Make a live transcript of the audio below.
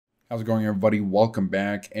How's it going, everybody? Welcome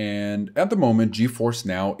back. And at the moment, GeForce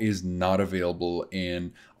Now is not available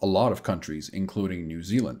in a lot of countries, including New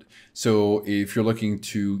Zealand. So if you're looking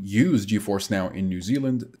to use GeForce Now in New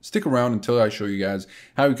Zealand, stick around until I show you guys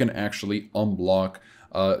how you can actually unblock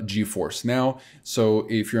GeForce Now. So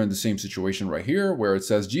if you're in the same situation right here where it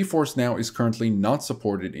says GeForce Now is currently not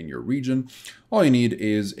supported in your region, all you need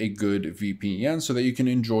is a good VPN so that you can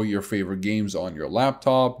enjoy your favorite games on your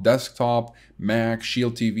laptop, desktop, Mac,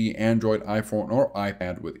 Shield TV, Android, iPhone, or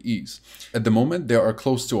iPad with ease. At the moment, there are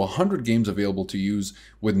close to 100 games available to use,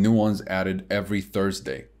 with new ones added every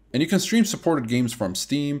Thursday. And you can stream supported games from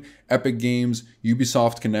Steam, Epic Games,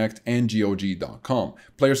 Ubisoft Connect, and GOG.com.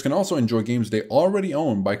 Players can also enjoy games they already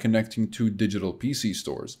own by connecting to digital PC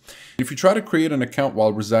stores. If you try to create an account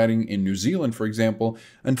while residing in New Zealand, for example,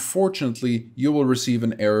 unfortunately, you will receive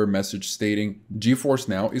an error message stating GeForce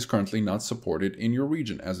Now is currently not supported in your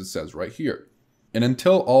region, as it says right here. And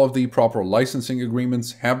until all of the proper licensing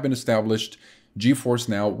agreements have been established, GeForce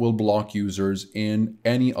Now will block users in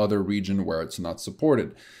any other region where it's not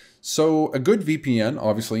supported. So a good VPN,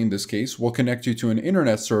 obviously in this case, will connect you to an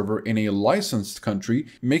internet server in a licensed country,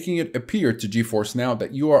 making it appear to GeForce Now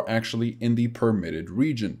that you are actually in the permitted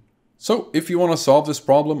region. So if you want to solve this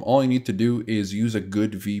problem, all you need to do is use a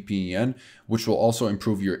good VPN, which will also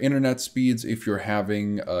improve your internet speeds if you're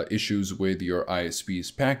having issues with your ISP's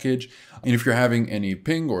package. And if you're having any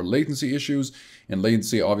ping or latency issues, and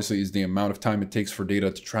latency obviously is the amount of time it takes for data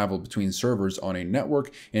to travel between servers on a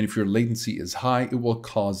network. And if your latency is high, it will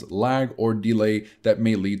cause lag or delay that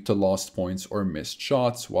may lead to lost points or missed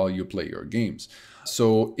shots while you play your games.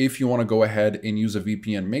 So if you want to go ahead and use a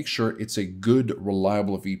VPN, make sure it's a good,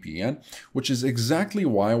 reliable VPN, which is exactly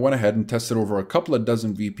why I went ahead and tested over a couple of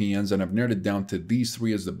dozen VPNs, and I've narrowed it down to these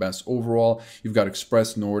three as the best overall. You've got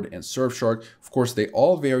Express, Nord, and Surfshark. Of course, they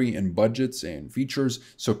all vary in budgets and features,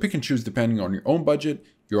 so pick and choose depending on your own budget,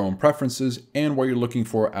 your own preferences, and what you're looking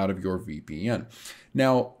for out of your VPN.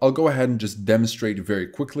 Now, I'll go ahead and just demonstrate very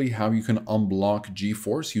quickly how you can unblock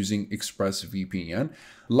GeForce using ExpressVPN.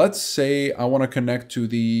 Let's say I want to connect to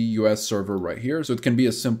the US server right here. So it can be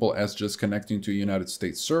as simple as just connecting to a United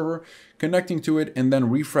States server, connecting to it, and then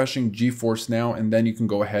refreshing GeForce Now, and then you can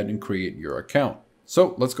go ahead and create your account.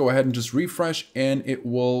 So let's go ahead and just refresh, and it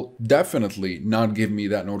will definitely not give me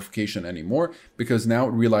that notification anymore because now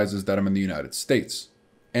it realizes that I'm in the United States.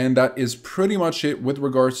 And that is pretty much it with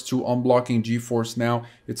regards to unblocking GeForce Now.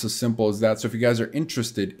 It's as simple as that. So if you guys are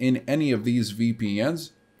interested in any of these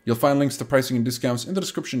VPNs, you'll find links to pricing and discounts in the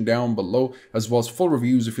description down below, as well as full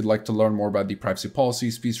reviews if you'd like to learn more about the privacy policy,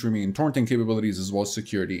 speed streaming, and torrenting capabilities, as well as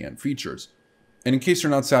security and features. And in case you're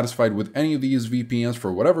not satisfied with any of these VPNs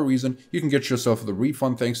for whatever reason, you can get yourself the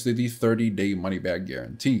refund thanks to the 30-day money-back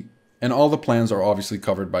guarantee. And all the plans are obviously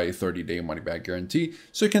covered by a 30-day money-back guarantee,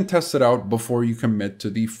 so you can test it out before you commit to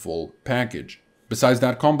the full package. Besides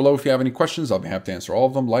that, comment below if you have any questions. I'll be happy to answer all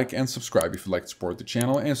of them. Like and subscribe if you'd like to support the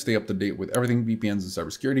channel and stay up to date with everything VPNs and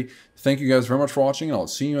cybersecurity. Thank you guys very much for watching, and I'll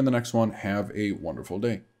see you in the next one. Have a wonderful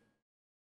day.